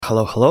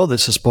Hello.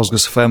 This is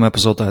Postgres FM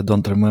episode. I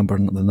don't remember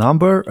the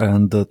number.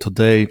 And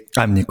today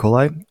I'm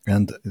Nikolai,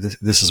 and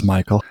this is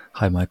Michael.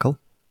 Hi, Michael.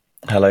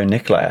 Hello,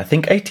 Nikolai. I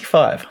think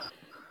 85.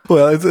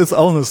 Well, it's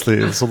honestly,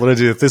 it's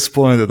already at this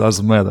point, it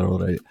doesn't matter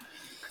already.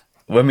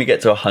 When we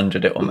get to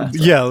 100, it will matter.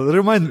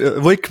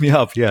 Yeah, wake me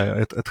up. Yeah,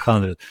 at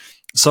 100.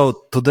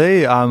 So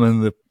today I'm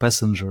in the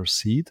passenger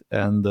seat,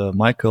 and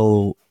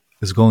Michael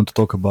is going to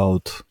talk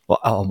about.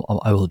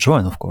 Well, I will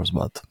join, of course,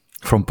 but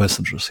from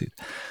passenger seat.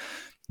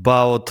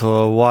 About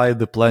why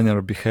the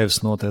planner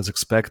behaves not as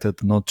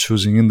expected, not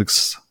choosing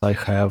index I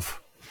have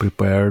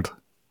prepared,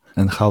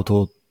 and how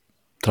to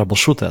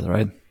troubleshoot that,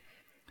 right?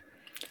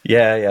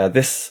 Yeah.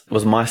 This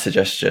was my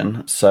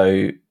suggestion.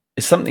 So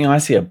it's something I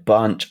see a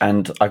bunch,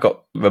 and I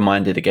got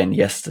reminded again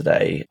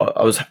yesterday.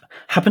 I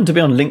happened to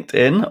be on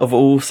LinkedIn of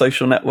all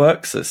social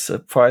networks. It's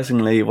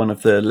surprisingly one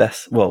of the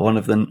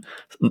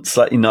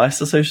slightly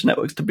nicer social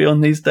networks to be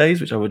on these days,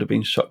 which I would have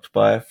been shocked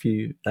by a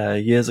few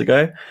years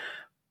ago.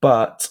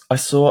 But I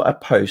saw a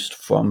post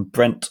from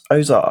Brent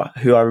Ozar,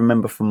 who I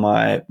remember from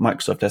my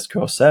Microsoft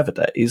SQL Server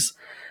days,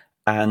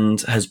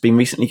 and has been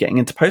recently getting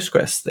into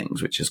Postgres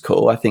things, which is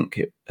cool. I think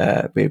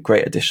it'd be a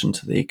great addition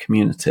to the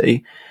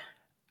community.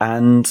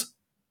 And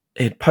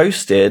he'd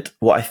posted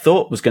what I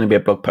thought was going to be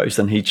a blog post,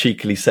 and he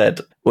cheekily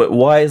said,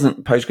 why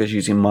isn't Postgres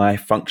using my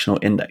functional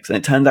index? And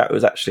it turned out it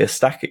was actually a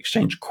Stack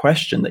Exchange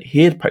question that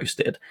he had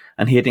posted,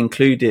 and he had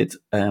included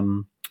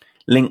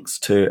links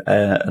to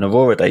an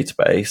Aurora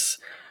database,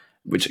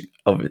 which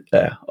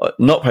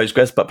not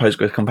Postgres, but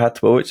Postgres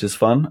compatible, which is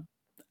fun.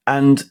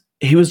 And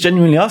he was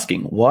genuinely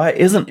asking, why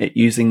isn't it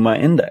using my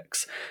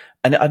index?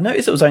 And I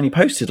noticed it was only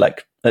posted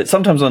like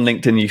sometimes on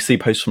LinkedIn, you see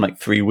posts from like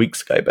 3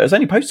 weeks ago, but it was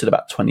only posted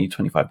about 20,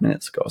 25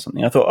 minutes ago or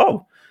something. I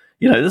thought,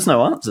 there's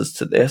no answers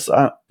to this.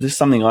 This is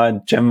something I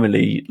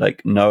generally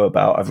know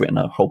about. I've written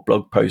a whole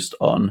blog post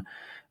on.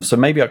 So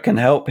maybe I can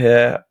help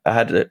here. I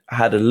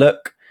had a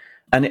look.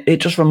 And it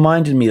just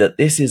reminded me that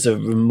this is a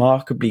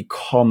remarkably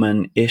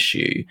common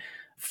issue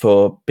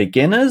for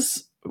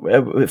beginners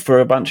for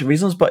a bunch of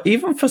reasons, but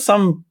even for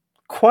some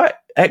quite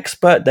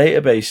expert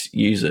database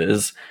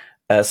users,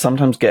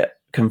 sometimes get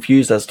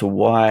confused as to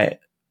why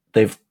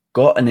they've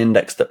got an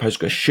index that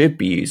Postgres should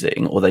be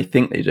using, or they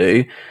think they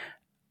do.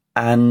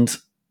 And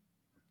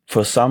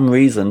for some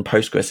reason,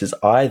 Postgres is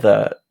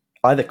either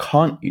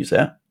can't use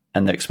it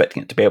and they're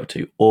expecting it to be able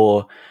to,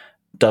 or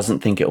doesn't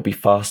think it'll be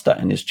faster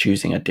and is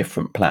choosing a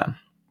different plan.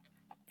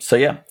 So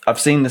yeah, I've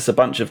seen this a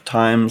bunch of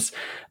times.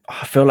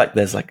 I feel like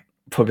there's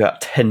probably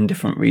about 10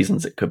 different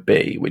reasons it could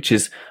be, which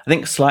is, I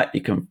think, slightly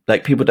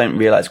people don't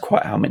realize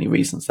quite how many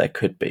reasons there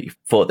could be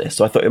for this.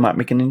 So I thought it might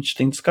make an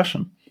interesting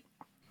discussion.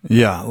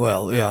 Yeah,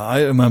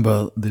 I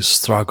remember this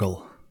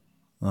struggle.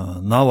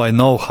 Now I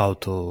know how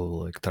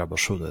to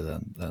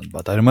troubleshoot it,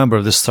 but I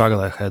remember this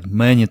struggle I had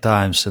many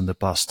times in the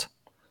past.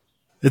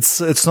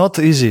 It's not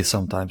easy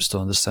sometimes to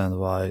understand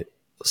why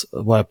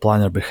a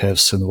planner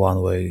behaves in one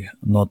way,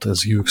 not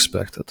as you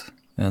expected.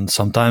 And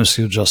sometimes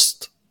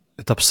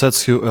it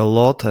upsets you a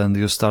lot and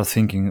you start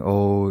thinking,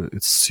 oh,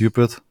 it's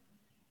stupid.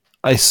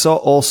 I saw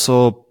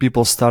also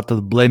people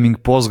started blaming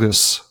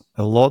Postgres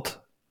a lot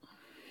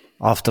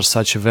after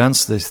such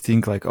events. They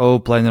think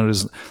planner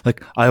is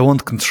I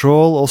want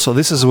control. Also,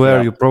 this is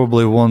where you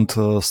probably want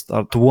to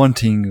start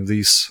wanting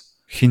this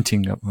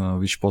hinting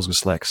which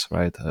Postgres lacks,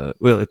 right?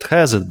 It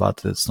has it,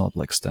 but it's not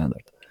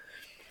standard.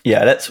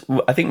 Yeah,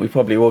 I think we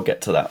probably will get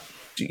to that.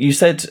 You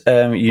said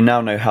you now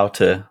know how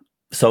to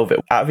solve it.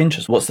 Out of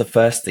interest, what's the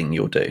first thing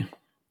you'll do?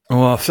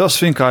 Well, first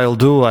thing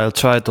I'll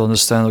try to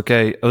understand,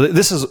 okay,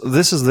 this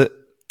is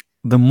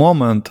the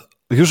moment.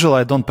 Usually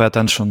I don't pay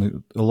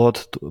attention a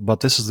lot, but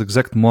this is the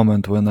exact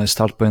moment when I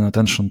start paying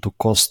attention to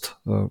cost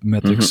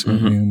metrics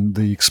in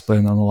the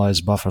explain,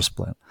 analyze, buffers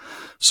plan.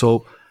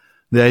 So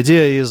the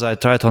idea is I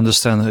try to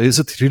understand, is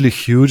it really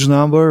huge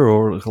number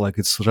or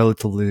it's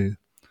relatively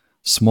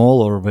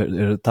small or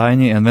very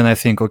tiny? And then I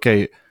think,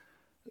 okay,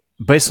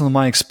 based on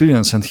my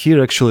experience, and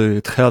here actually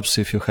it helps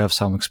if you have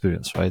some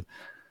experience, right?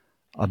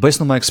 Based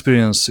on my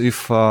experience,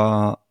 if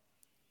my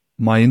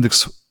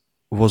index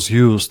was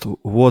used,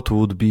 what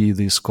would be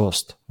this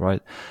cost,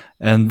 right?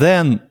 And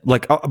then,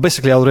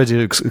 basically I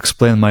already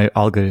explained my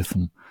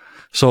algorithm.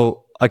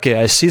 So,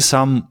 okay, I see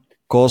some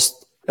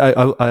cost.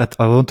 I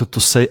wanted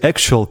to say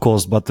actual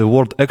cost, but the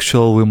word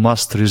actual we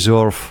must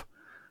reserve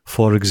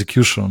for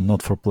execution,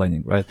 not for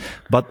planning, right?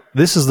 But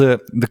this is the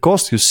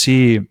cost you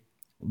see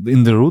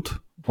in the root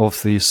of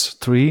this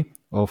tree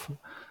of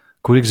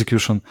query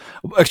execution.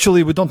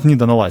 Actually, we don't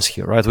need analyze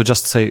here, right? We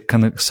just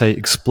can say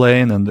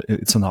explain, and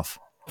it's enough.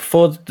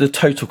 For the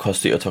total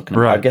cost that you're talking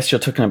about, right. I guess you're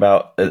talking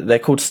about, they're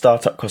called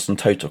startup cost and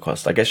total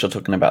cost. I guess you're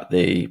talking about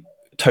the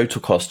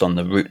total cost on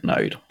the root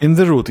node. In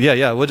the root,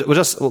 yeah. We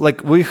just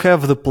we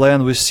have the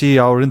plan. We see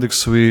our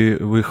index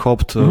we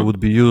hoped would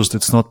be used.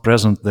 It's not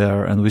present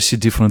there, and we see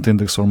different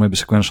index or maybe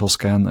sequential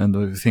scan, and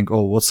we think,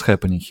 oh, what's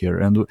happening here?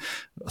 And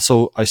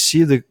so I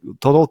see the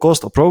total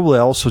cost. Probably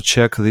I also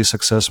check the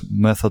success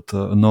method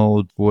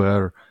node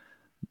where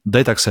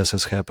data access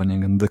is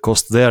happening and the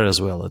cost there as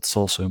well. It's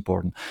also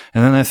important.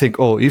 And then I think,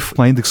 if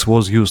my index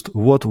was used,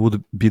 what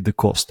would be the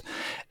cost?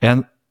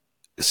 And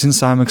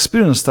since I'm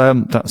experienced,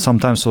 I'm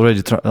sometimes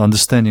already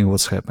understanding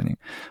what's happening.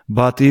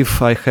 But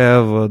if I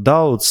have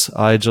doubts,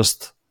 I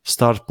just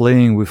start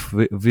playing with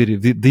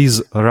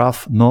these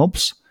rough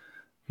knobs,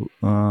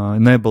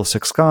 enable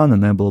sexscan,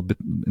 enable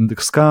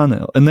index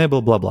scan,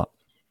 enable blah, blah,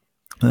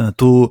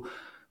 to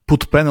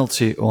put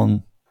penalty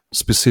on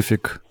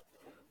specific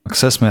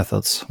access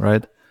methods,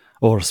 right?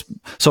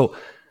 So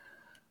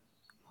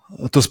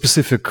to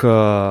specific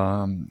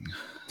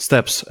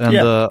steps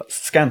and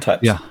scan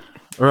types. Yeah.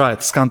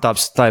 Right, scan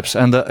types,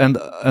 and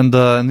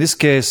in this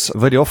case,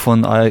 very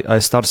often I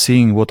start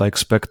seeing what I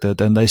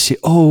expected, and I see,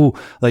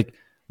 like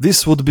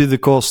this would be the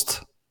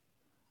cost,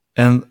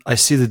 and I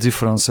see the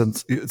difference, and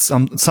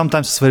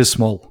sometimes it's very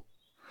small.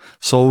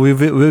 So we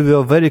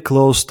were very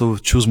close to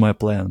choose my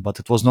plan, but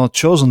it was not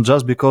chosen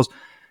just because.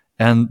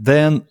 And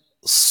then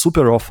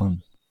super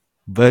often,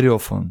 very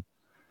often,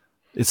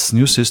 it's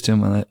new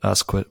system, and I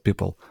ask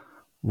people,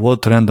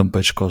 what random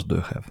page cost do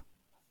you have?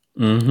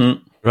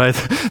 Mm-hmm. Right?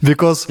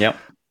 Because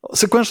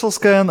sequential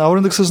scan, our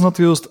index is not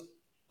used.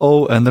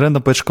 And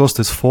random page cost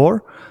is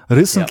 4.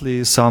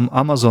 Recently, some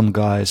Amazon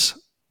guys,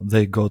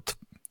 they got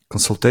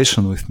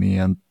consultation with me,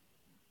 and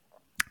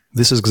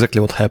this is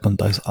exactly what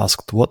happened. I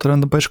asked, what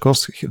random page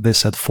cost? They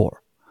said 4.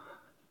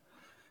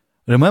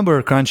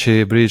 Remember,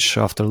 Crunchy Bridge,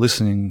 after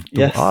listening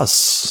to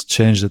us,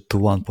 changed it to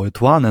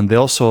 1.1, and they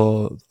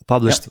also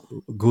published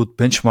good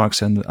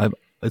benchmarks, and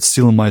it's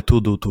still in my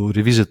to-do to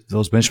revisit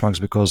those benchmarks,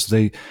 because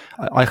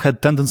I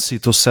had tendency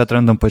to set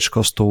random page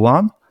cost to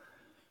 1,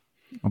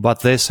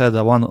 but they said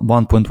that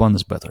 1.1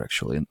 is better,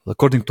 actually,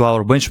 according to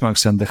our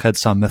benchmarks, and they had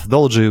some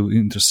methodology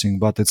interesting,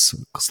 but it's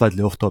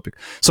slightly off topic.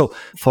 So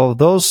for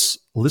those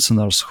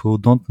listeners who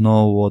don't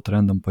know what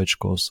random page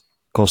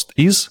cost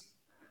is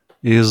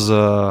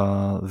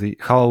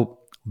how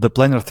the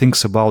planner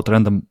thinks about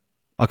random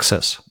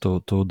access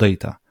to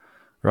data,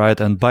 right?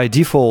 And by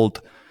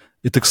default,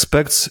 it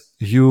expects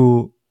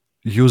you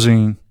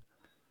using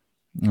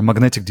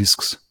magnetic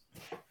disks,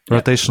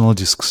 rotational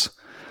disks.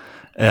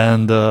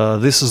 And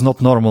this is not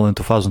normal in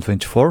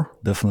 2024,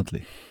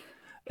 definitely.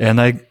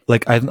 And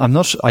I'm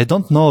not sure, I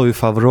don't know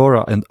if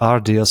Aurora and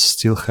RDS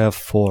still have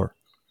 4.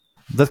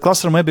 That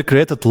cluster may be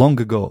created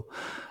long ago.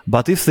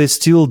 But if they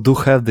still do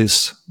have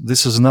this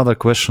is another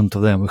question to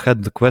them. We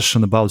had the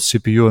question about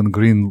CPU and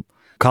green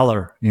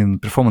color in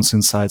Performance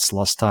Insights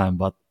last time,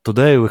 but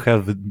today we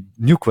have a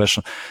new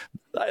question.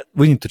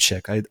 We need to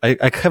check. I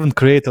haven't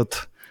created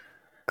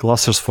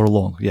clusters for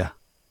long. Yeah.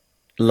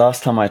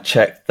 Last time I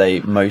checked,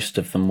 most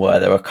of them were.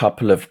 There were a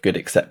couple of good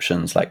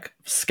exceptions like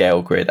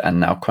Scale Grid and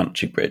now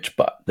Crunchy Bridge,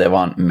 but there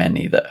aren't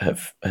many that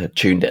have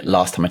tuned it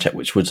last time I checked,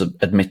 which was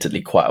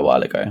admittedly quite a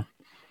while ago.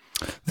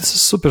 This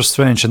is super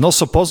strange. And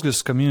also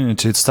Postgres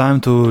community, it's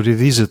time to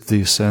revisit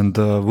this. And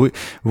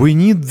we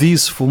need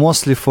these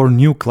mostly for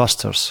new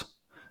clusters.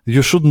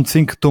 You shouldn't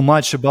think too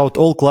much about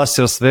all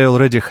clusters. They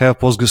already have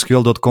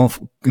PostgreSQL.conf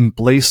in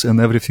place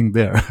and everything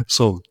there.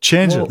 So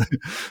change it.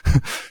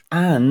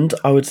 And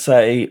I would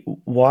say,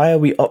 why are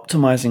we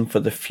optimizing for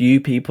the few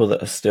people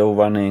that are still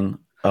running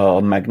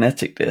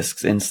magnetic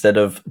disks instead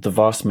of the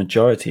vast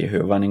majority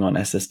who are running on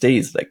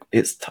SSDs? Like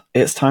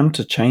it's time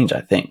to change, I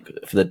think,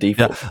 for the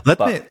default.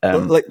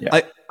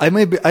 Yeah. I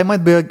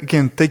might be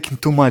again taking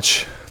too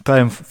much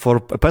time for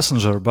a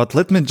passenger, but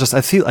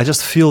I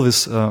just feel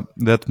this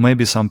that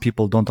maybe some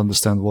people don't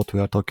understand what we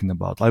are talking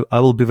about. I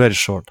will be very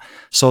short.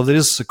 So there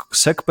is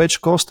sec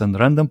page cost and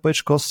random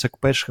page cost.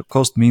 Sec page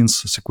cost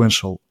means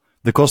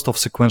the cost of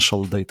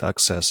sequential data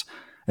access,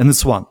 and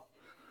it's 1.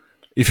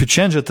 If you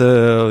change it,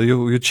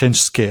 you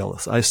change scale.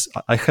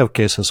 I have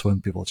cases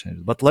when people change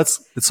it, but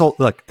it's all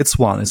like it's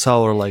 1. It's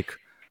our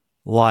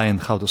line,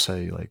 how to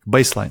say,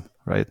 baseline,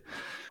 right?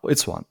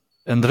 It's 1.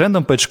 And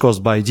random page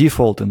cost by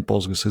default in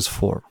Postgres is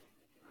 4.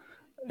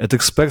 It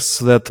expects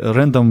that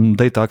random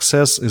data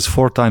access is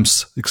 4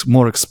 times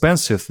more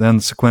expensive than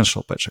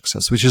sequential page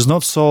access, which is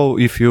not so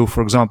if you,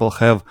 for example,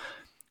 have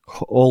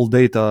all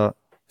data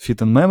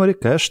fit in memory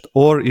cached,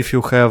 or if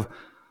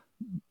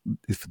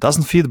it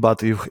doesn't fit,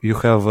 but you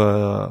have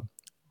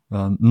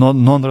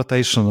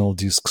non-rotational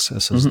disks,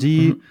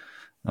 SSD,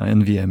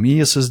 NVMe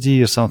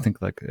SSD, or something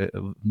like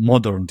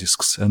modern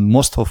disks. And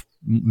most of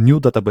new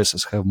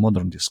databases have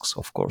modern disks,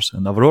 of course.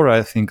 And Aurora,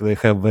 I think they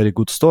have very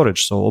good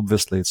storage, so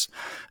obviously it's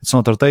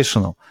not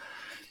rotational.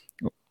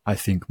 I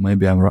think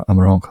maybe I'm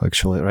wrong,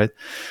 actually, right?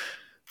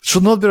 It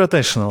should not be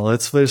rotational.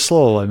 It's very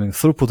slow. I mean,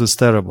 throughput is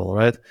terrible,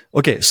 right?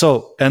 Okay,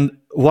 so and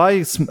why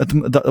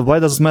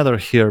does it matter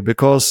here?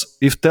 Because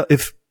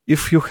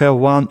if you have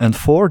 1 and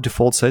 4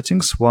 default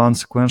settings, 1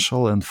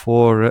 sequential and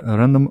 4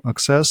 random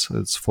access,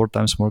 it's 4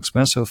 times more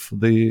expensive.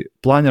 The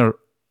planner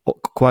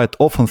quite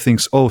often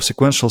thinks,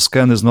 sequential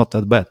scan is not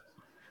that bad.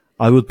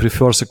 I would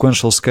prefer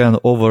sequential scan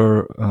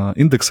over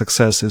index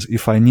accesses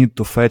if I need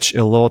to fetch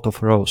a lot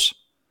of rows,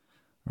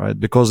 right?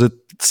 Because it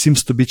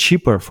seems to be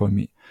cheaper for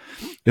me.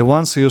 And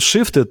once you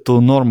shift it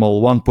to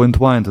normal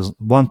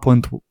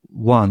 1.1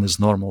 one is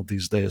normal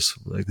these days.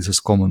 Like this is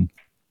common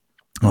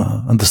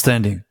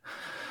understanding.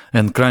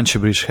 And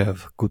Crunchybridge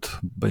have good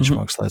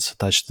benchmarks. Let's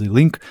attach the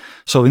link.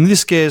 So in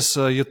this case,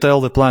 you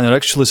tell the planner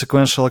actually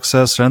sequential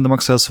access, random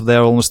access, they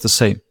are almost the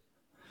same.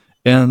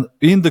 And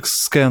index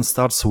scan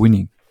starts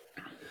winning.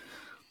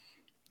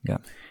 Yeah.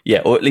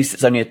 Yeah, or at least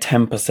it's only a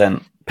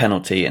 10%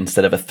 penalty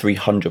instead of a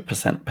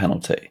 300%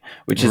 penalty,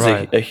 which is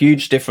a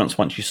huge difference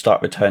once you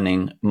start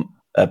returning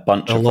a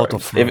bunch of lot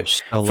rows. Of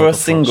rows. For a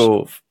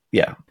single,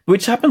 yeah,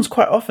 which happens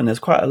quite often. There's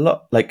quite a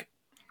lot. Like,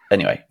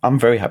 anyway, I'm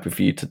very happy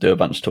for you to do a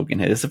bunch of talking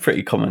here. It's a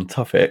pretty common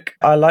topic.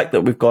 I like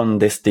that we've gone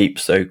this deep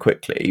so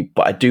quickly,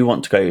 but I do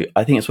want to go.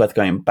 I think it's worth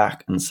going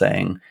back and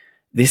saying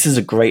this is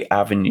a great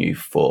avenue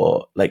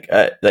for, like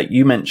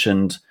you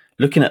mentioned,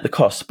 looking at the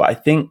costs. But I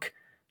think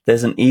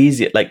there's an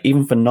easier, like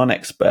even for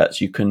non-experts,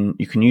 you can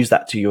use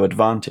that to your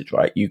advantage,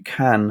 right? You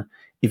can,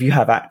 if you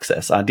have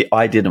access. I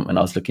didn't when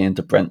I was looking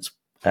into Brent's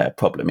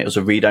problem. It was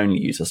a read-only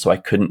user, so I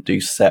couldn't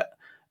do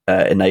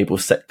enable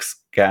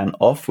scan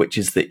off, which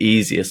is the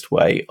easiest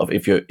way of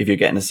if you're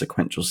getting a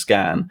sequential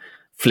scan,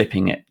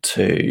 flipping it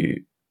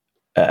to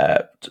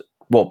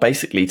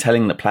basically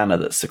telling the planner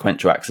that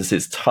sequential access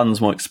is tons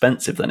more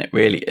expensive than it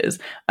really is,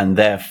 and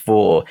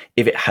therefore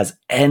if it has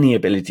any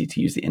ability to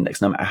use the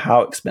index, no matter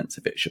how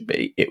expensive it should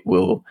be, it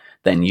will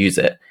then use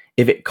it.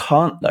 If it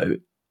can't, though,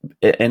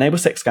 enable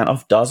scan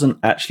off doesn't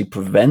actually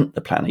prevent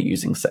the planner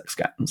using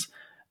scans.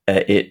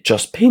 It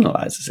just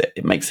penalizes it.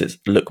 It makes it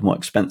look more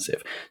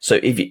expensive. So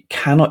if it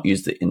cannot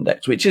use the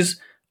index, which is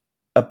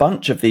a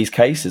bunch of these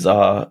cases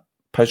are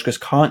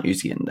Postgres can't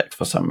use the index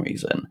for some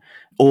reason,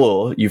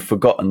 or you've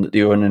forgotten that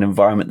you're in an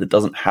environment that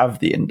doesn't have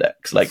the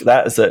index. Like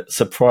that is a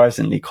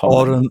surprisingly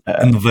common. Or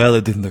an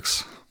invalid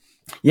index.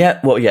 Yeah,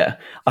 well, yeah.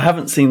 I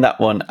haven't seen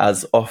that one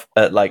as off.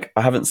 I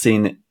haven't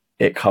seen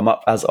it come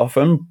up as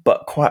often,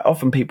 but quite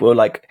often people are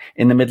like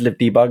in the middle of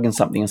debugging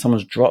something and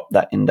someone's dropped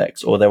that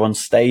index, or they're on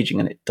staging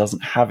and it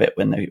doesn't have it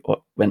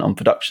when on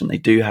production they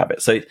do have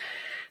it. So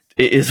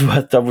it is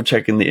worth double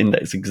checking the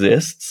index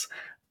exists.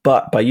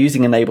 But by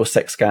using enable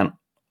scan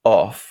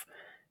off,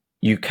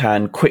 you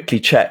can quickly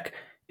check,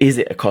 is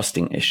it a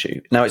costing issue?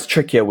 Now it's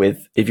trickier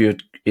with if you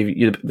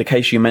the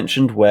case you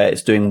mentioned where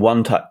it's doing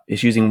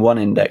it's using one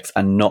index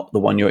and not the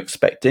one you're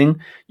expecting.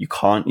 You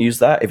can't use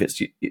that. If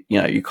it's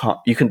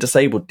you can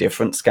disable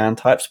different scan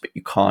types, but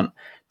you can't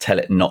tell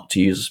it not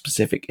to use a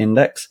specific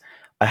index.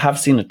 I have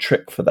seen a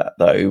trick for that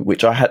though,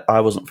 which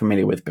I wasn't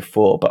familiar with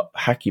before, but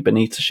Haki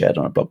Benita shared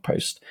on a blog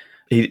post.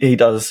 He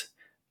does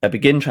a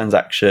begin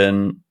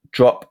transaction,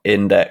 drop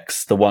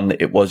index, the one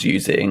that it was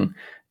using,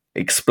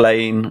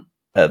 explain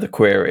the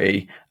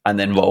query, and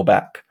then roll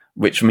back,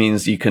 which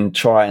means you can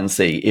try and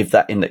see if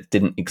that index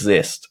didn't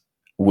exist,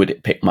 would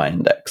it pick my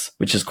index,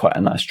 which is quite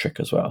a nice trick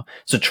as well.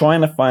 So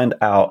trying to find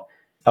out,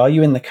 are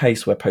you in the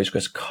case where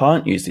Postgres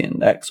can't use the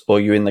index, or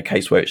are you in the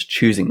case where it's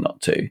choosing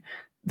not to?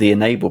 The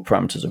enable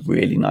parameter is a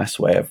really nice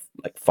way of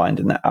like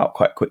finding that out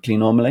quite quickly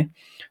normally.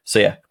 So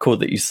yeah, cool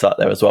that you start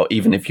there as well,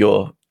 even if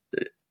you're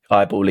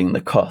eyeballing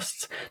the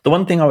costs. The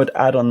one thing I would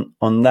add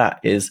on that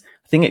is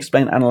I think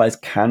explain analyze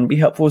can be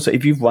helpful. So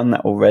if you've run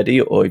that already,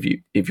 or if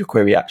your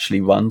query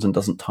actually runs and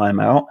doesn't time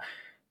out,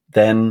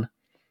 then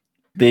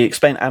the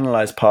explain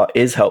analyze part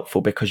is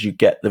helpful because you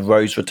get the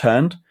rows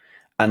returned.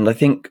 And I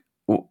think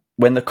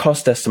when the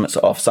cost estimates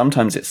are off,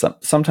 sometimes it's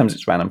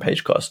random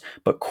page cost,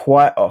 but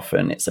quite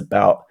often it's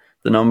about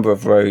the number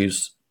of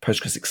rows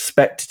Postgres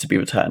expected to be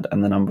returned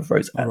and the number of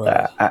rows that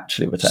are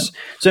actually returned.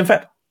 So in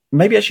fact,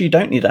 maybe actually you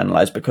don't need to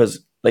analyze,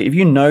 because like if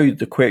you know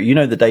the query, you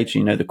know the data,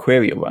 you know the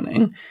query you're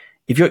running.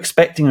 If you're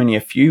expecting only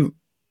a few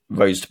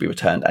rows to be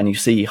returned and you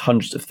see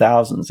hundreds of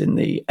thousands in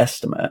the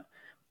estimate,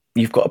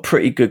 you've got a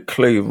pretty good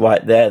clue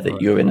right there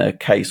that you're in a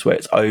case where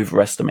it's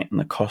overestimating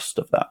the cost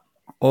of that.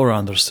 Or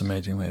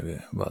underestimating maybe,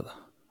 but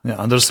yeah,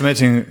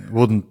 underestimating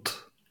wouldn't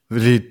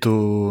lead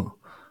to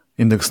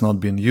index not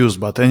being used,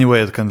 but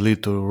anyway, it can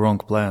lead to wrong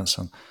plans.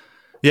 And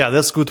yeah,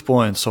 that's a good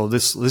point. So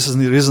this is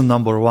the reason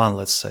number one,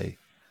 let's say.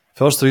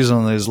 First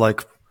reason is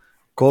like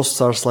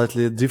costs are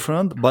slightly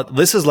different, but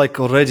this is like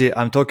already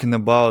I'm talking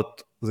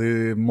about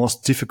the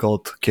most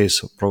difficult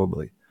case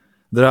probably.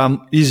 There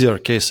are easier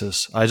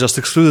cases. I just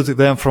excluded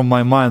them from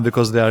my mind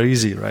because they are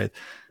easy, right?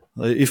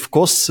 If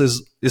cost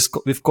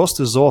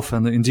is off,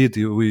 and indeed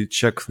we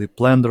check the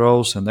planned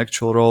rows and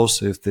actual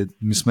rows, if the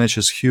mismatch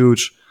is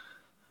huge,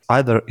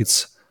 either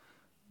it's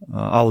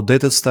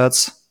outdated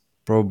stats,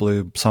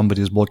 probably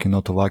somebody is blocking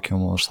auto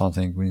vacuum or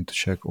something we need to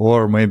check,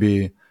 or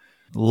maybe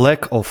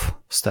lack of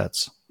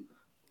stats.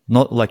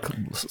 Not like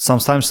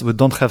sometimes we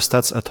don't have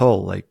stats at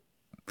all. Like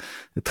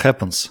it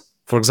happens.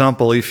 For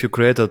example, if you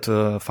created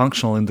a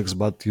functional index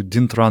but you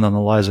didn't run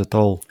analyze at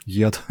all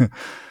yet.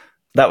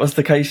 That was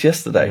the case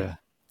yesterday. Yeah.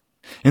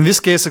 In this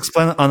case,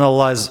 explain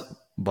analyze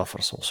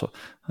buffers also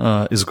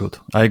is good.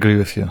 I agree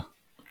with you.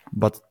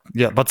 But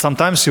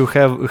sometimes you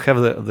have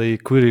the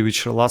query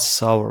which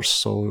lasts hours.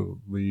 So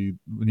in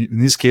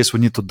this case we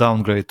need to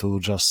downgrade to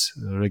just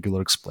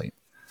regular explain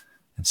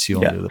and see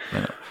only the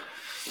planner.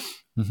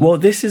 Mm-hmm. Well,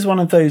 this is one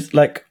of those,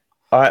 like,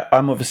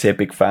 I'm obviously a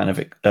big fan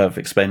of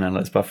explain,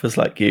 analyze buffers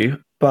like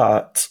you,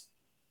 but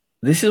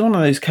this is one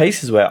of those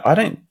cases where I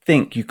don't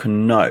think you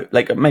can know,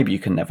 like maybe you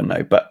can never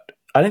know, but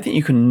I don't think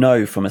you can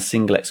know from a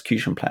single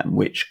execution plan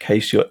which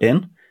case you're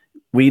in.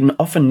 We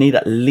often need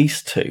at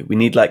least two. We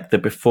need like the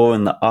before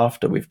and the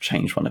after we've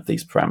changed one of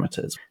these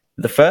parameters.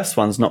 The first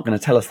one's not going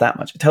to tell us that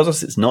much. It tells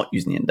us it's not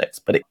using the index,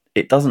 but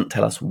it doesn't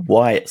tell us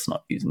why it's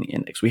not using the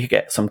index. We could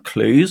get some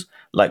clues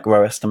like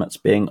row estimates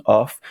being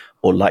off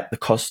or like the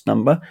cost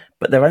number,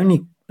 but they're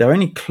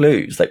only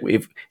clues. Like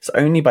it's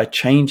only by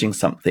changing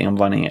something and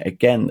running it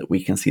again that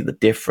we can see the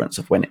difference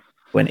of when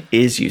it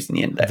is using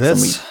the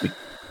index.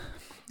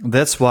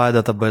 That's why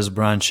database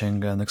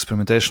branching and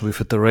experimentation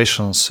with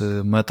iterations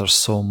matters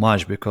so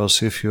much,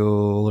 because if you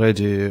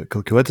already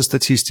calculated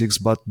statistics,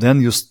 but then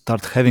you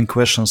start having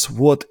questions,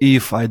 what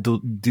if I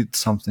did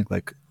something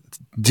like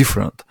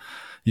different?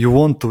 You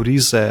want to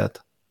reset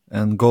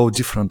and go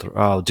different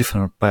route,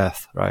 different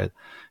path, right?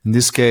 In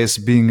this case,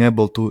 being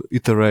able to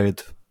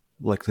iterate,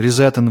 like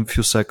reset in a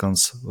few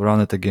seconds,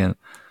 run it again,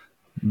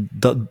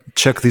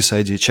 check this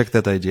idea, check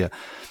that idea.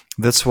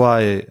 That's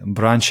why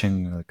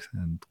branching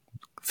and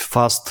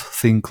fast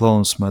thin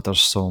clones matters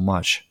so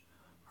much,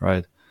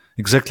 right?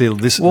 Exactly.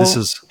 This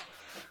is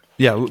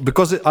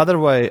because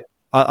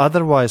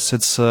otherwise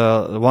it's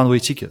a one-way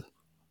ticket.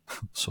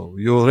 So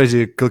you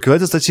already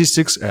calculated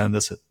statistics and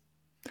that's it.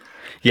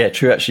 Yeah,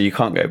 true. Actually, you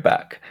can't go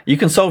back. You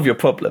can solve your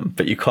problem,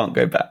 but you can't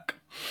go back.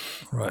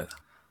 Right.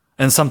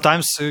 And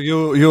sometimes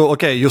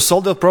you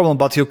solve the problem,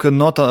 but you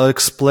cannot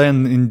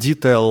explain in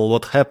detail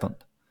what happened.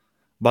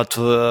 But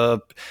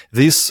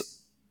this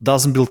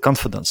doesn't build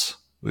confidence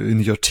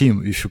in your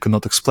team if you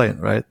cannot explain,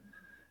 right?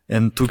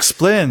 And to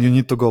explain, you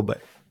need to go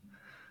back.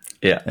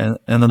 Yeah.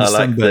 And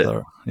understand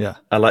better. Yeah.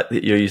 I like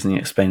that you're using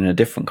explain in a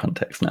different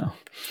context now.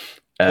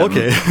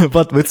 Okay,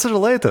 but it's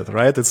related,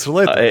 right? It's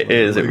related. It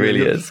is. It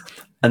really is.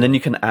 And then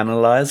you can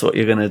analyze what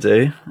you're going to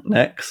do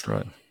next.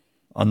 Right.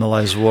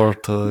 Analyze word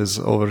is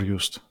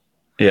overused.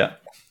 Yeah.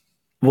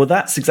 Well,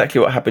 that's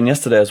exactly what happened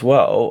yesterday as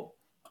well.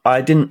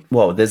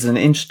 There's an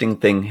interesting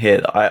thing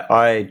here that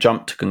I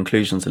jumped to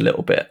conclusions a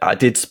little bit. I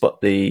did spot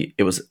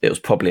it was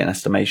probably an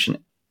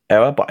estimation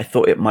error, but I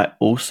thought it might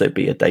also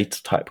be a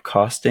data type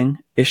casting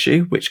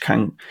issue, which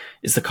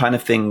is the kind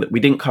of thing that we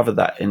didn't cover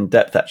that in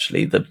depth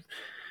actually.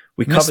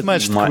 We covered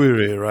mismatched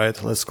query,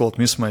 right? Let's call it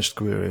mismatched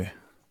query,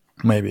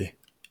 maybe.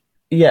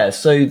 Yeah,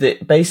 so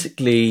that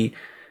basically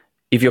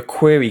if your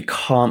query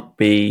can't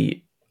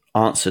be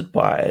answered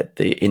by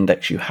the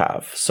index you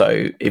have.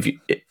 So if you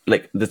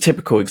like the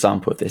typical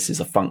example of this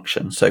is a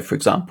function. So for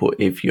example,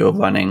 if you're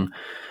running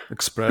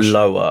expression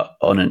lower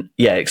on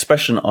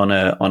expression on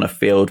a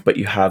field, but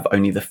you have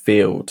only the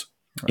field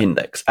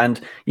index, and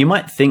you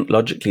might think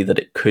logically that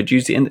it could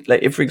use the index.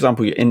 Like if, for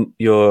example, you're in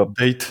your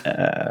date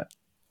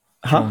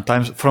from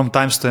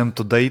timestamp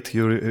to date,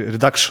 your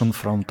reduction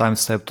from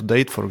timestamp to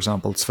date, for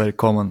example, it's very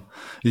common.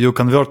 You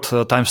convert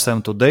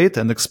timestamp to date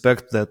and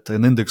expect that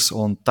an index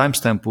on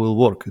timestamp will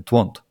work. It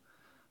won't,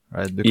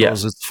 right?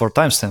 Because it's for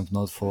timestamp,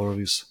 not for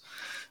this,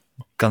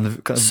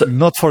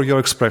 not for your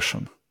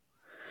expression.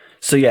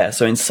 So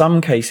in some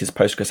cases,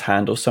 Postgres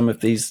handles some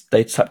of these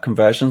data type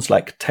conversions,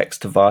 like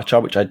text to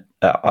varchar, which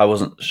I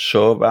wasn't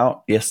sure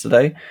about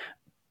yesterday,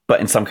 but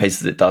in some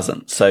cases it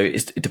doesn't. So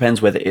it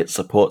depends whether it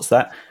supports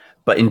that.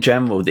 But in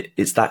general,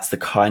 that's the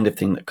kind of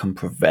thing that can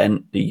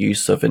prevent the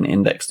use of an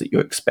index that you're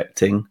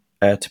expecting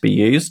to be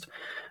used,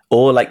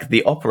 or like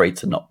the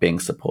operator not being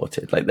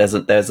supported. Like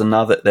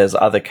there's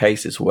other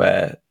cases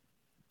where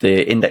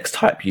the index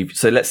type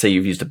so let's say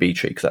you've used a B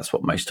tree because that's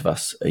what most of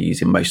us are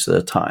using most of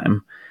the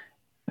time.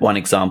 One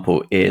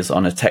example is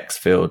on a text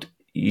field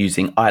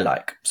using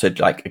I-like. So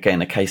like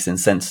again, a case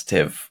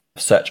insensitive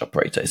search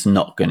operator is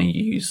not going to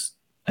use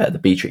the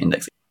B tree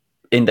index.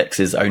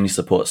 Indexes only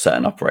support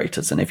certain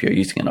operators, and if you're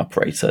using an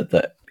operator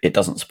that it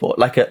doesn't support,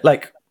 like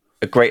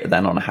a greater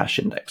than on a hash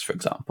index, for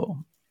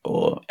example,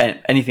 or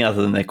anything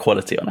other than the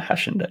equality on a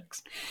hash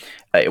index,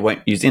 it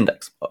won't use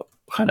index,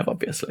 kind of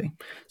obviously.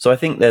 So I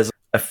think there's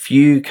a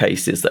few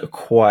cases that are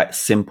quite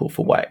simple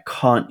for why it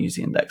can't use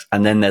the index,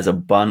 and then there's a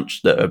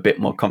bunch that are a bit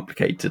more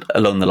complicated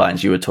along the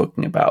lines you were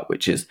talking about,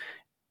 which is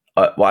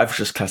what I've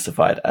just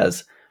classified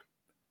as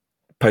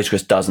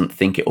Postgres doesn't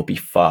think it will be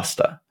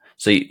faster.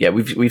 So yeah,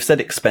 we've said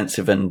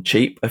expensive and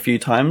cheap a few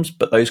times,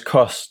 but those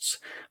costs,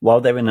 while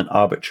they're in an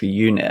arbitrary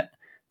unit,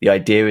 the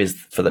idea is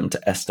for them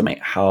to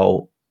estimate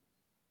how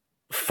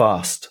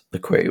fast the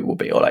query will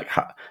be, or like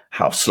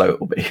how slow it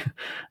will be.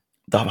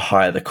 The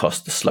higher the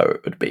cost, the slower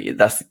it would be.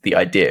 That's the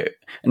idea.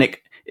 And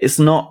it's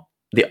not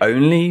the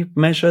only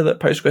measure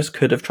that Postgres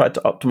could have tried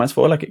to optimize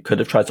for. Like it could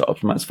have tried to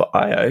optimize for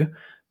I/O,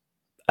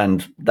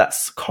 and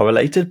that's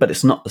correlated, but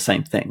it's not the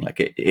same thing. Like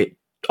it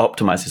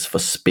optimizes for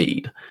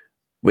speed,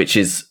 which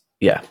is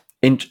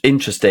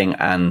interesting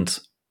and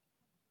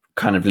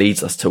kind of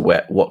leads us to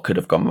what could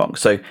have gone wrong.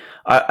 So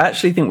I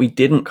actually think we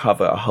didn't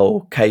cover a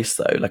whole case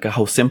though, like a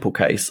whole simple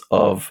case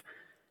of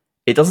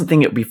it doesn't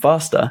think it would be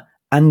faster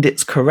and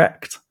it's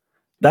correct.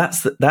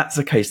 That's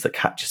a case that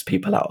catches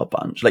people out a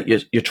bunch. Like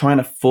you're trying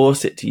to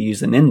force it to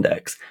use an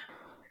index,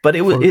 But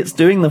it's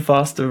doing the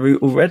faster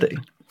route already.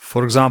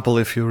 For example,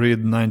 if you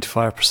read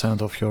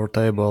 95% of your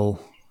table,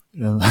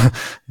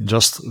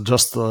 just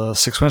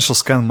sequential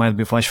scan might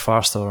be much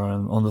faster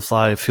and on the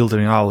fly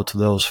filtering out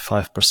those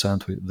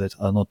 5% that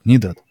are not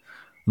needed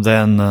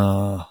than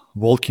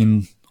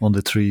walking on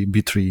the tree,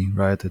 B3,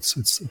 right?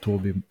 It will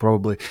be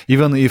probably,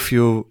 even if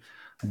you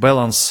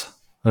balance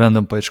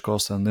random page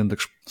cost and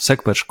index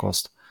sec page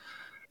cost,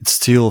 it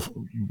still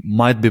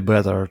might be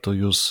better to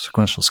use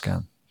sequential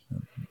scan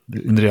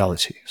in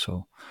reality.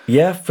 So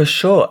yeah, for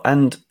sure.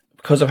 And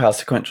because of how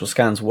sequential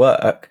scans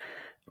work,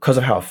 because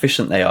of how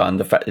efficient they are and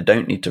the fact they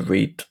don't need to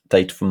read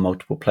data from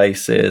multiple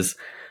places,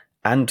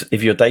 and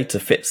if your data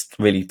fits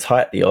really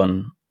tightly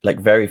on like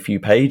very few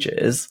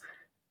pages,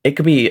 it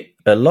could be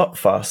a lot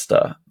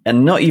faster.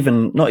 And not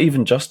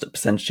even just at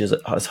percentages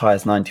as high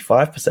as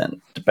 95%,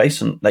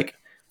 based on like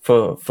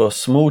for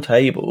small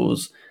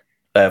tables,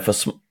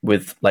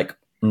 with like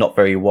not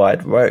very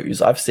wide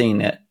rows, I've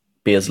seen it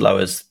be as low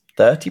as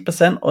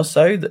 30% or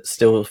so. That's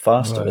still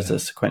faster as a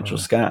sequential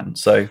scan.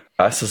 So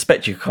I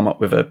suspect you come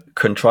up with a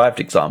contrived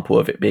example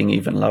of it being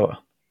even lower.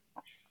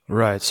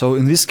 Right. So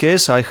in this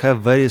case, I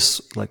have very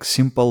like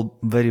simple,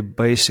 very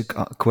basic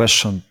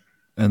question.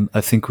 And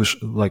I think we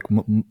should, like,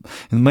 in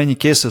many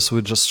cases,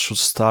 we just should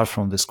start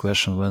from this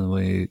question when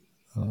we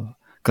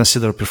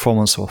consider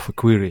performance of a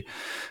query.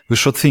 We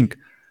should think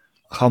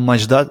how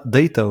much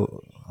data,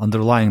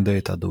 underlying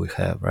data, do we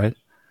have, right?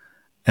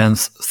 And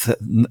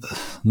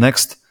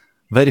next,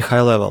 very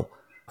high level,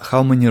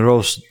 how many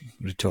rows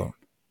return?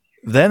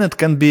 Then it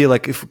can be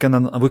like, if we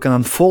can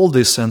unfold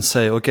this and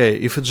say, okay,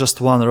 if it's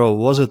just one row,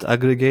 was it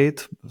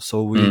aggregate?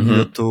 So we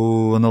needed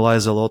to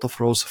analyze a lot of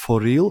rows for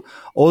real,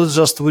 or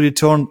just we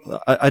return.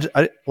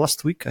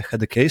 Last week I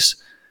had a case.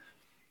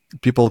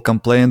 People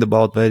complained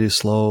about very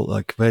slow,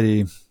 like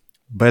very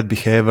bad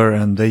behavior,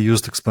 and they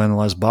used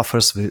explain-analyze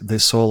buffers. They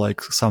saw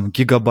like some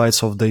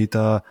gigabytes of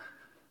data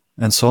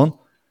and so on.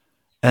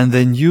 And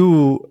they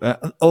knew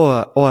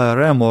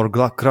ORM or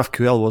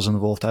GraphQL was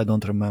involved. I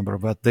don't remember,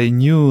 but they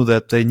knew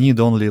that they need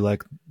only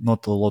like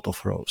not a lot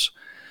of rows.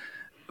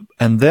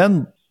 And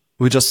then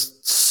we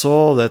just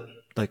saw that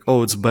like,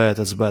 oh, it's bad.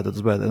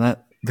 And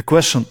the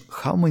question,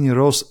 how many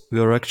rows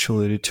were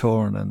actually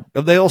returned? And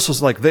they also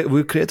like,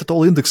 we created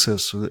all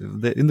indexes.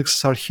 The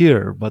indexes are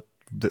here, but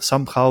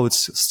somehow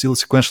it's still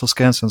sequential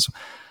scans and so.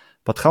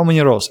 But how many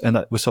rows?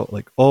 And we saw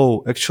like,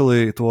 oh,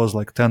 actually it was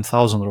like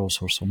 10,000 rows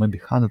or so, maybe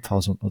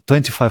 100,000 or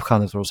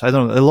 2,500 rows. I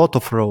don't know, a lot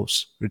of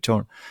rows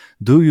return.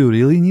 Do you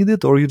really need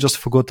it, or you just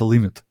forgot the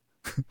limit?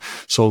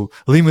 So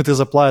limit is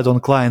applied on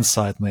client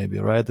side maybe,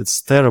 right?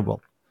 It's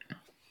terrible.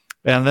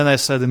 And then I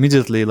said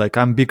immediately, like,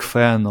 I'm a big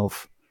fan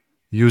of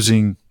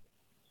using,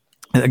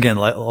 again,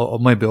 like, or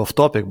maybe off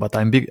topic, but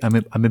I'm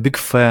a big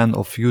fan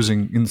of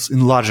using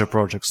in larger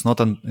projects, not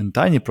in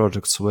tiny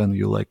projects when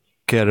you like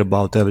care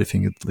about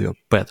everything in your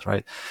pet,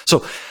 right?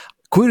 So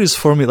queries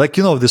for me, like,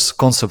 this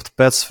concept,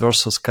 pets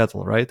versus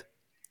cattle, right?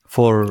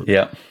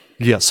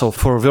 So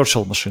for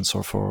virtual machines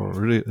or for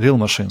real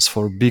machines,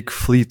 for big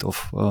fleet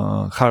of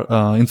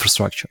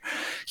infrastructure.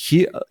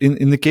 Here,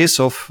 in the case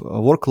of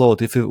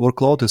workload, if a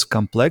workload is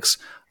complex,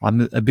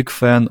 I'm a big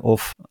fan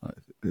of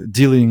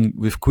dealing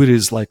with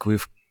queries like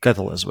with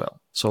cattle as well.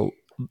 So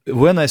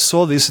when I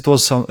saw this, it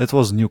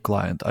was a new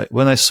client.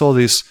 When I saw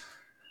this,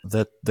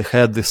 that they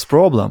had this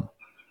problem,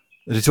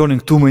 returning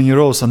too many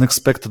rows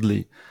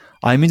unexpectedly,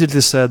 I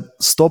immediately said,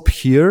 stop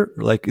here.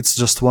 Like, it's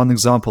just one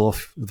example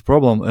of the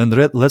problem. And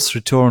let's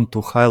return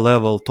to high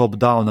level top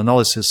down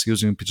analysis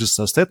using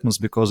PG-star statements,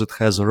 because it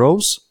has a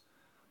rows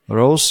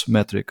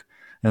metric.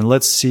 And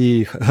let's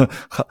see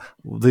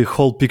the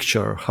whole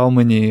picture, how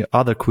many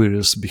other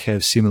queries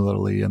behave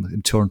similarly and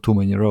return too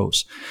many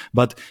rows.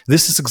 But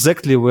this is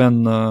exactly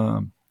when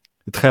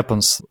it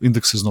happens,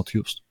 index is not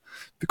used,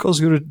 because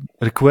you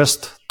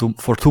request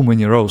for too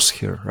many rows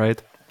here,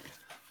 right?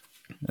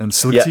 And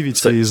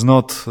selectivity is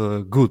not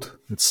good.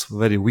 It's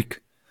very weak.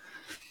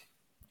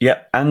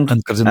 Yeah, and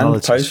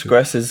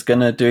Postgres is going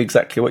to do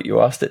exactly what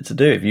you asked it to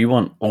do. If you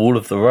want all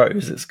of the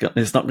rows,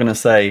 it's not going to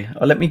say,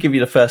 oh, let me give you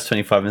the first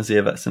 25 and see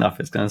if that's enough.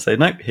 It's going to say,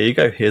 nope, here you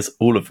go. Here's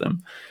all of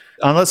them.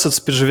 Unless it's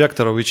PG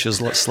vector, which is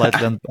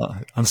slightly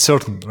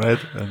uncertain, right?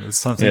 And it's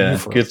something new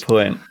for good us.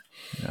 Point.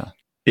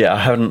 Yeah, I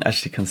haven't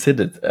actually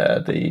considered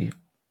the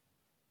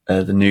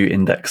new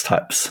index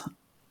types.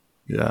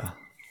 Yeah.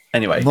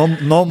 Anyway,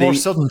 no more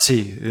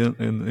certainty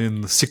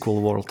in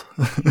SQL world.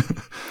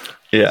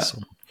 Yeah. So.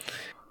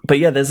 But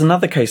yeah, there's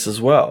another case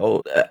as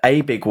well.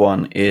 A big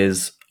one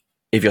is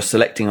if you're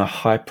selecting a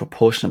high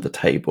proportion of the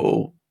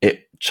table,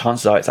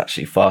 chances are it's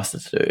actually faster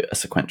to do a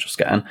sequential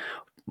scan.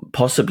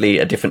 Possibly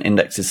a different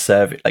index is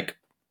serving, like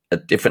a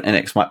different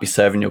index might be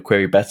serving your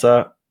query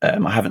better.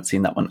 I haven't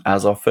seen that one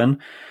as often.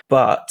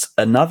 But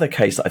another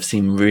case that I've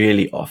seen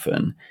really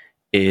often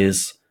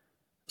is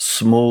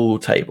small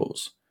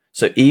tables.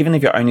 So even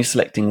if you're only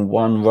selecting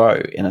one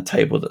row in a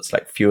table that's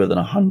like fewer than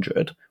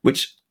 100,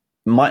 which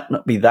might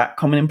not be that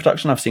common in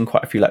production. I've seen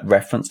quite a few like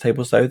reference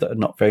tables though that are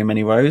not very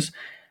many rows.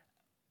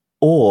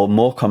 Or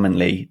more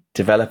commonly,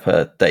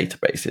 developer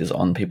databases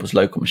on people's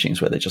local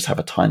machines where they just have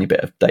a tiny bit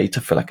of data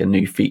for like a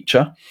new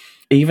feature.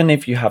 Even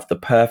if you have the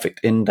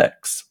perfect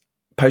index,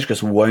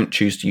 Postgres won't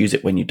choose to use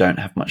it when you don't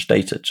have much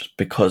data, just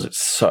because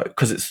it's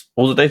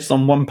all the data's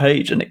on one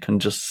page and it can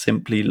just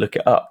simply look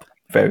it up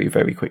very,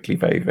 very quickly,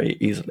 very, very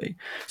easily.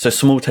 So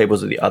small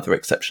tables are the other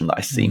exception that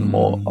I see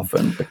more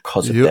often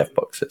because of dev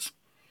boxes.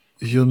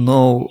 You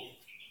know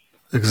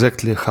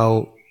exactly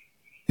how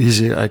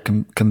easy I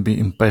can be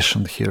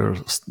impatient here,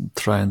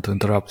 trying to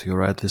interrupt you,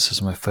 right? This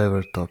is my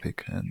favorite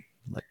topic, and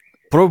like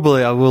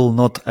probably I will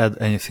not add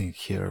anything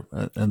here.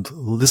 And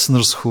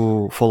listeners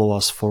who follow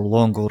us for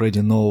long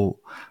already know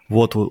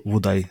what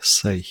would I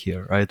say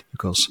here, right?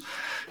 Because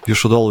you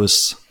should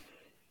always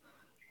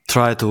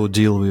try to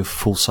deal with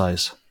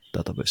full-size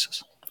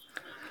databases.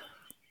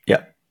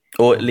 Yeah,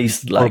 or at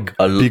least like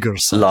a bigger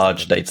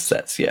large data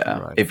sets. Yeah,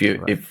 right, if you're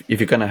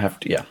going to have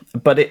to, yeah.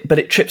 But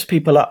it trips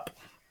people up.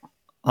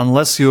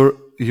 Unless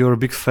you're a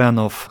big fan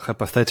of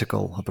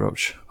hypothetical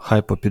approach,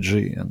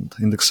 HypoPG and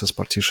indexes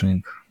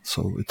partitioning,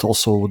 so it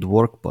also would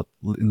work, but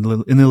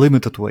in a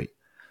limited way.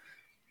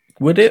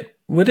 Would it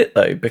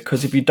though?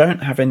 Because if you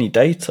don't have any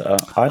data,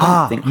 I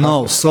don't think.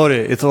 No, sorry,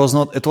 it was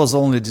not. It was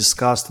only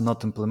discussed,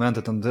 not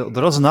implemented. And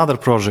there was another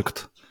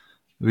project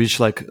which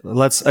like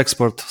let's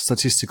export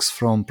statistics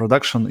from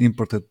production,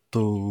 import it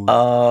to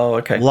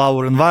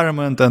our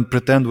environment, and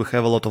pretend we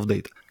have a lot of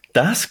data.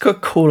 That's a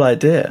cool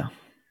idea.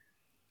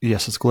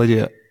 Yes, it's a cool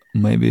idea.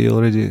 Maybe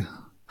already.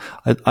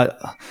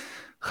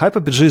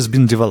 HyperPG has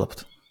been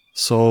developed,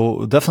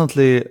 so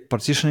definitely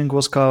partitioning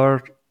was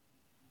covered.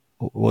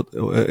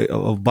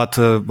 But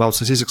about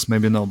statistics,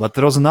 maybe no. But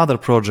there was another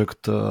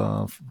project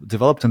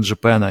developed in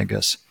Japan, I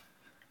guess,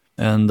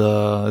 and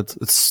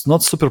it's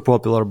not super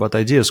popular, but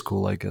idea is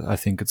cool. Like I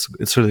think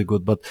it's really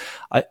good. But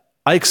I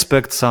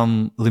expect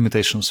some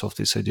limitations of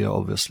this idea.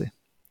 Obviously,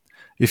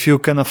 if you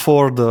can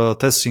afford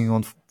testing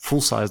on full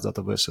size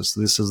databases,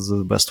 this is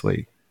the best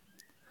way.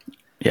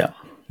 Yeah,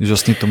 you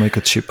just need to make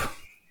it cheap,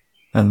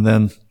 and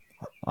then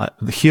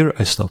here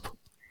I stop.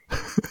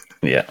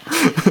 Yeah,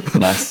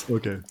 nice.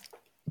 Okay.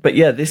 But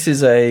yeah, this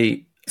is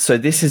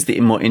the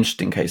more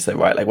interesting case though,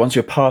 right? Like once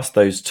you're past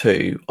those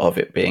two of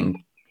it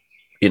being,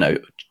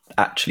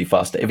 actually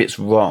faster, if it's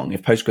wrong,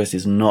 if Postgres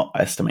is not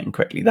estimating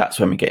correctly, that's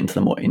when we get into the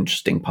more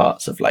interesting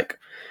parts of like,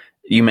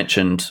 you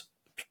mentioned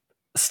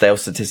stale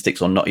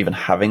statistics or not even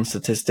having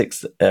statistics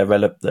that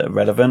are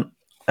relevant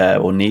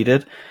or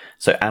needed.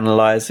 So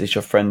Analyze is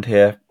your friend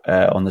here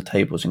on the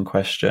tables in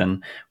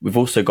question. We've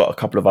also got a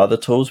couple of other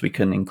tools. We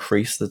can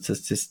increase the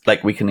statistics,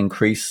 like we can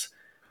increase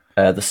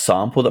the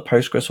sample that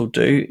Postgres will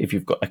do if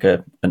you've got like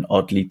an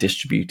oddly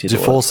distributed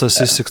default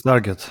statistics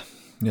target.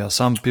 Yeah,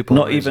 some people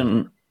not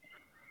even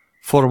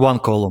for one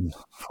column.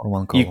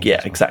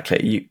 Yeah,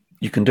 exactly.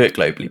 You can do it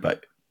globally,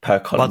 but per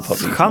column.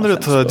 But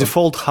 100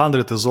 default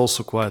 100 is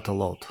also quite a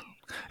lot.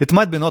 It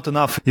might be not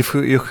enough if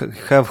you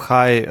have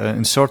high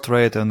insert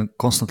rate and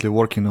constantly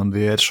working on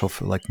the edge of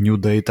like new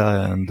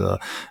data, and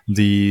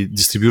the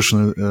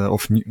distribution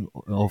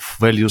of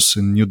values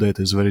in new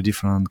data is very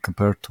different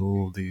compared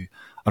to the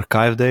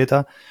archive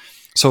data.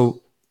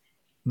 So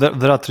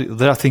there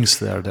are things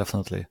there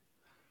definitely.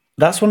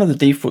 That's one of the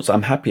defaults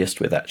I'm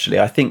happiest with, actually.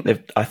 I think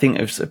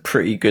it's a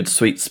pretty good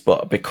sweet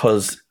spot,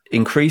 because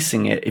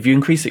increasing it, if you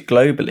increase it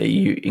globally,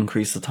 you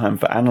increase the time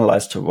for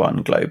Analyze to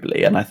run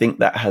globally. And I think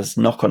that has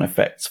knock-on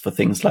effects for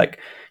things like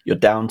your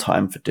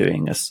downtime for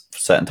doing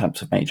certain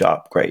types of major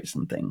upgrades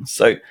and things.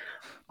 So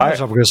I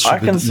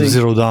can see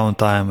zero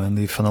downtime, and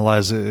if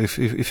Analyze, if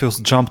you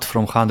jumped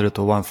from 100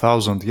 to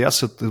 1000,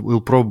 yes, it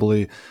will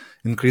probably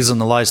increase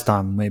Analyze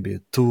time maybe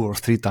 2 or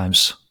 3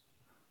 times,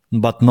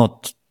 but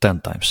not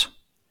 10 times.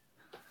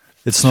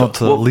 It's not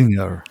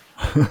linear.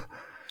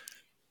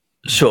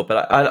 Sure,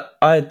 but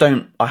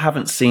I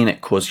haven't seen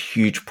it cause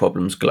huge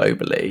problems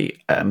globally.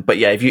 But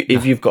yeah,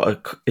 if you've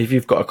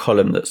got a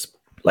column that's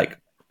like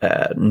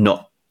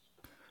not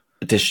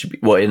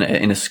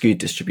in a skewed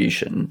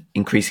distribution,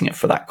 increasing it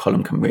for that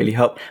column can really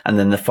help. And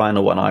then the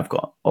final one I've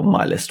got on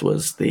my list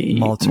was the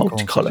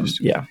multi-column.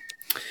 Yeah,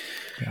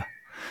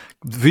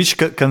 which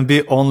can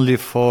be only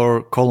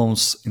for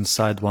columns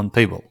inside one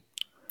table.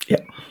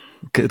 Yeah,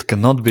 it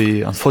cannot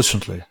be,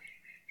 unfortunately,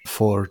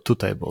 for 2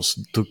 tables,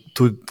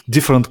 two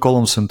different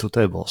columns in 2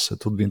 tables.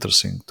 It would be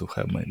interesting to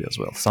have maybe as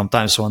well.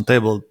 Sometimes one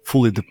table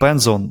fully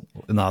depends on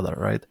another,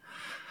 right?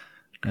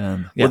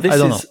 And I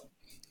don't know.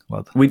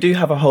 What? We do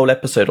have a whole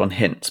episode on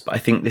hints, but I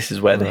think this is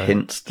where the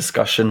hints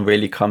discussion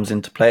really comes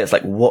into play. It's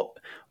like, what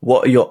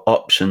are your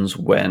options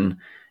when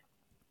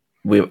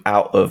we're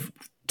out of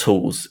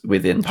tools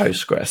within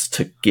Postgres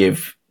to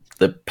give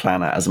the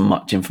planner as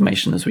much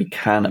information as we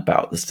can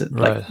about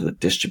the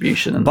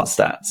distribution and the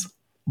stats?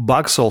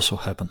 Bugs also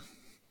happen.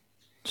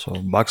 So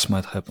bugs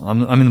might happen.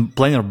 I mean,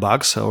 planar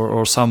bugs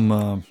or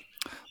some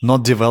not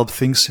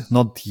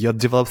yet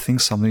developed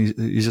things, some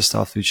easy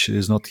stuff which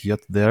is not yet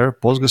there.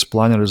 Postgres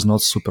Planner is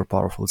not super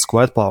powerful. It's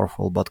quite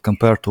powerful, but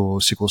compared to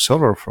SQL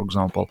Server, for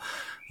example,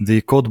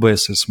 the code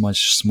base is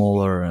much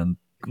smaller, and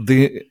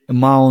the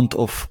amount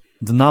of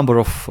the number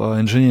of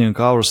engineering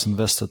hours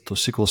invested to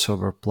SQL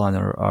Server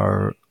Planner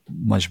are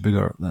much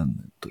bigger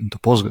than into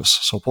Postgres.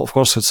 So of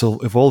course it's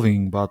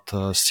evolving,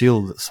 but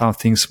still some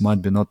things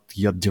might be not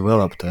yet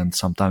developed, and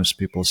sometimes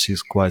people see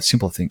quite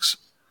simple things.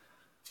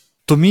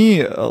 To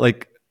me,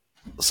 like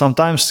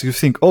sometimes you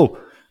think, oh,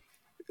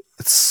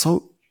 it's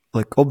so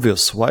like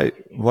obvious. Why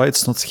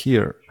it's not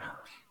here?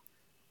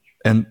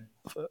 And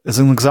as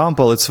an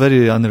example, it's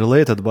very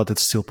unrelated, but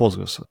it's still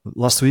Postgres.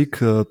 Last week,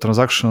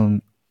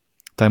 transaction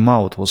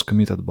timeout was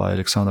committed by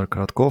Alexander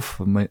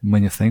Karatkov.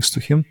 Many thanks to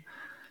him.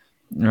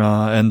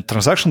 And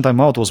transaction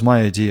timeout was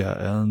my idea.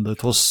 And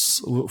it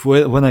was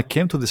when I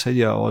came to this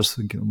idea, I was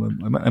thinking,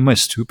 am I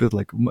stupid?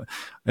 Like,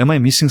 am I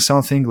missing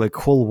something? Like,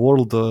 whole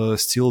world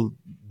still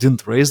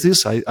didn't raise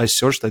this. I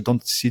searched. I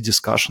don't see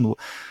discussion.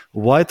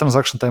 Why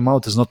transaction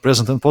timeout is not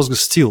present in Postgres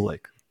still?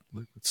 Like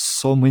it's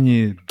so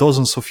many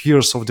dozens of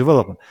years of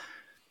development.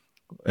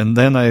 And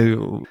then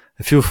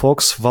a few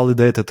folks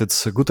validated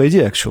it's a good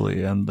idea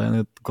actually, and then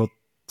it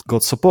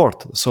got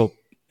support. So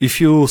if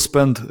you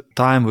spend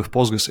time with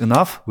Postgres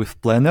enough with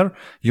Planner,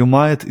 you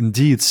might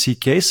indeed see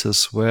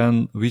cases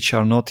which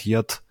are not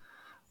yet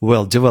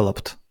well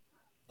developed,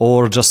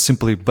 or just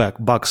simply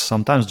bugs.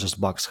 Sometimes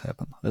just bugs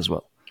happen as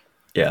well.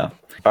 Yeah,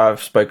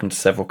 I've spoken to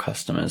several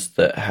customers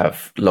that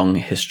have long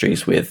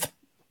histories with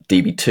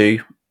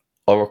DB2,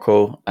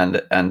 Oracle,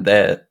 and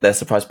they're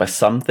surprised by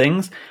some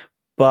things.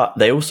 But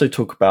they also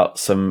talk about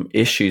some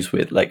issues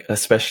with, like,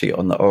 especially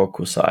on the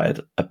Oracle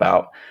side,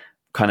 about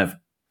kind of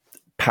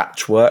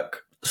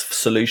patchwork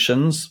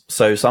solutions.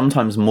 So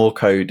sometimes more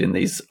code in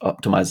these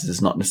optimizers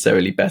is not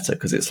necessarily better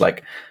because it's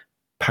like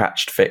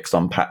patched fix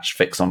on patched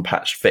fix on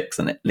patched fix,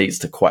 and it leads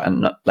to quite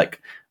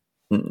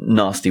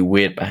nasty,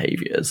 weird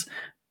behaviors.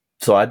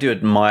 So I do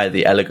admire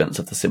the elegance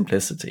of the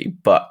simplicity,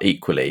 but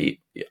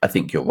equally, I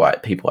think you're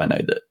right. People I know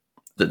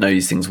that know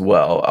these things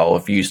well, or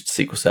have used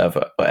SQL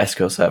Server or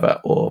SQL Server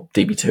or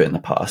DB2 in the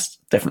past,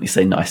 definitely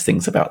say nice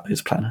things about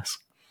those planners.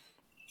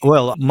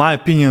 Well, my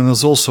opinion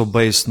is also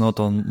based not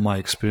on my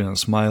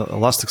experience. My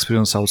last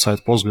experience outside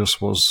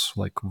Postgres was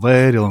like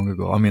very long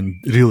ago. I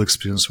mean, real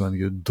experience when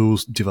you do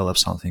develop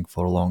something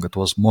for long. It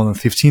was more than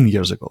 15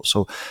 years ago.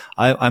 So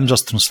I'm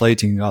just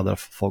translating other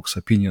folks'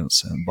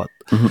 opinions, but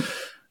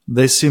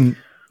they seem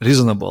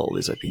reasonable,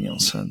 these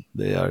opinions, and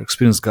they are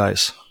experienced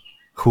guys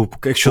who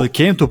actually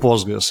came to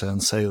Postgres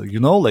and say,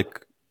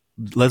 like,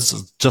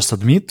 let's just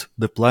admit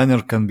the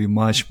planner can be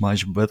much,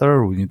 much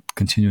better. We need to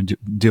continue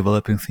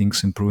developing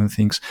things, improving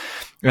things.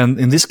 And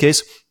in this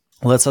case,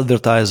 let's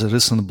advertise a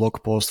recent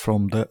blog post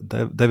from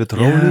David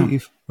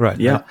Rowley. Right.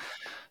 Yeah.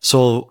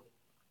 So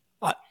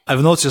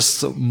I've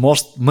noticed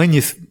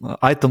many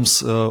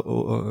items,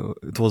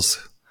 it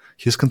was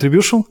his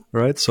contribution,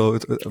 right? So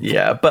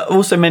but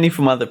also many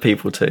from other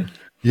people too.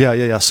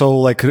 Yeah. So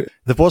like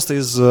the post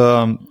is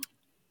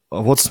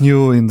what's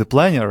new in the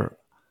planner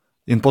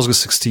in Postgres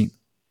 16.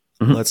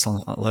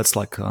 Let's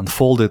like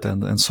unfold it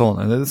and so on,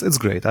 and it's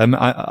great.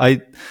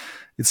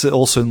 It's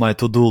also in my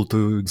to-do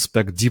to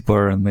inspect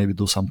deeper and maybe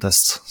do some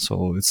tests.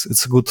 So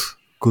it's a good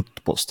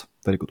post,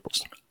 very good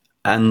post.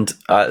 And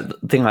the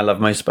thing I love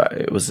most about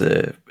it was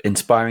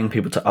inspiring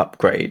people to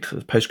upgrade.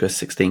 Postgres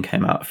 16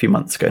 came out a few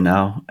months ago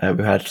now.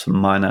 We had some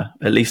minor,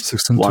 at least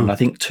 16 one, too. I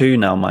think 2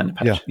 now minor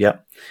patches. Yeah.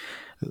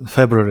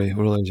 February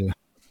release.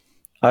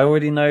 I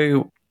already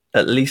know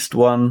at least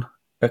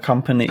a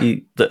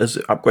company that has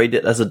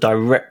upgraded as a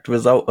direct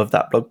result of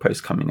that blog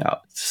post coming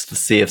out, just to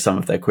see if some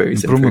of their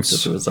queries improved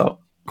as a result.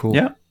 Cool.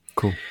 Yeah.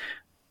 Cool.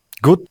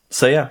 Good.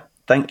 So yeah,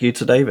 thank you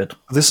to David.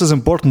 This is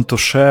important to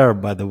share,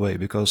 by the way,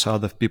 because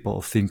other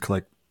people think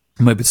like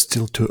maybe it's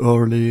still too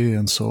early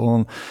and so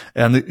on.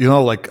 And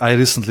like I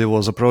recently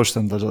was approached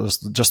and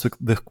just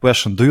the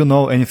question, do you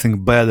know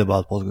anything bad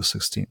about Postgres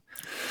 16?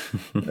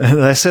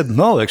 And I said,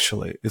 no,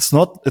 actually, it's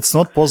not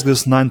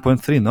Postgres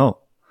 9.3. No.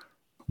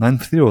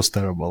 9.3 was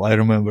terrible. I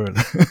remember it.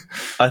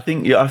 I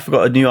think I've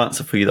got a new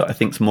answer for you that I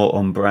think is more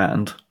on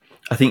brand.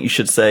 I think you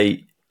should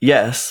say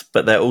yes,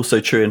 but they're also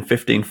true in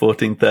 15,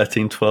 14,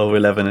 13, 12,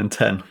 11, and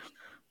 10.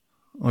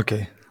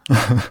 Okay.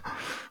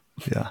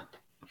 Yeah.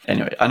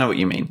 Anyway, I know what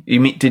you mean.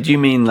 Did you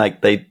mean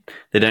like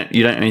you don't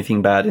know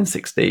anything bad in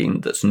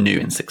 16 that's new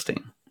in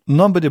 16?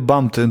 Nobody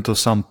bumped into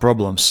some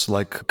problems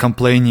like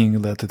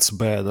complaining that it's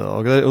bad.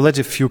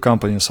 Already a few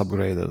companies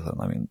upgraded.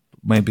 I mean,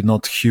 maybe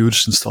not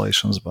huge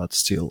installations, but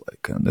still,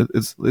 like, and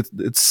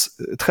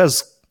it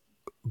has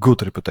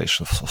good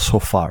reputation so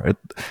far.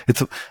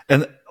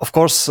 And of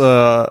course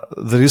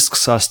the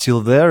risks are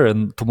still there,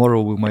 and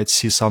tomorrow we might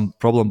see some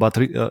problem. But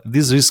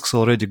these risks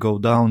already go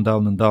down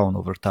and down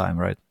over time,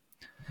 right?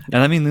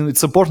 And I mean,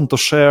 it's important to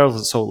share.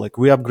 So, like,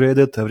 we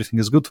upgraded, everything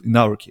is good in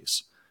our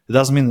case. It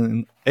doesn't mean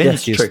in any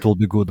case true. It will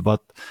be good,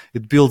 but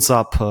it builds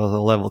up the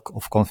level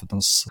of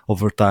confidence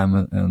over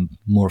time, and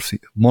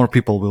more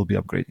people will be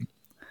upgrading.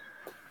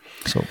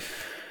 So,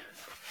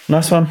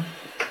 nice one.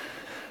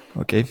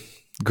 Okay,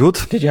 good.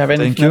 Did you have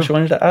anything else you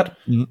wanted to add?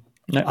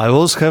 No. I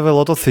always have a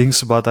lot of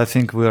things, but I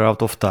think we're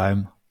out of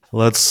time.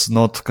 Let's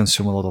not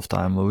consume a lot of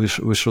time.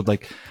 We should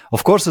like.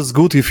 Of course, it's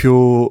good if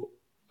you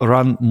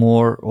run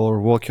more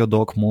or walk your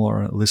dog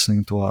more,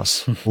 listening to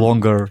us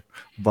longer,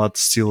 but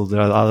still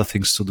there are other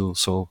things to do.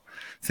 So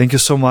thank you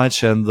so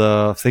much, and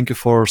thank you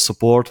for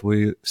support.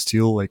 We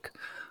still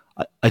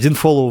I didn't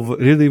follow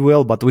really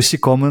well, but we see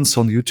comments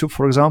on YouTube,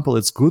 for example.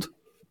 It's good.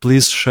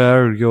 Please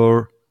share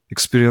your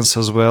experience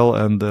as well,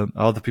 and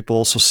other people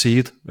also see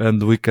it,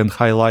 and we can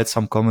highlight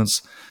some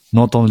comments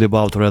not only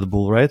about Red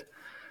Bull, right?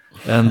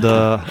 And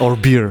or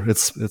beer.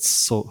 It's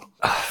so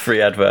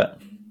free advert.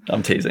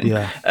 I'm teasing.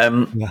 Yeah.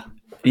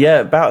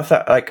 About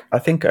I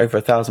think over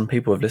 1,000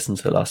 people have listened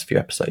to the last few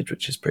episodes,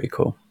 which is pretty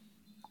cool.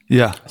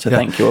 Yeah. So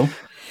thank you all.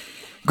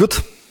 Good.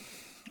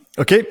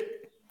 Okay.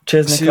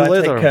 Cheers, Nikolai. See you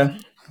later. Take care.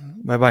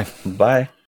 Bye-bye. Bye.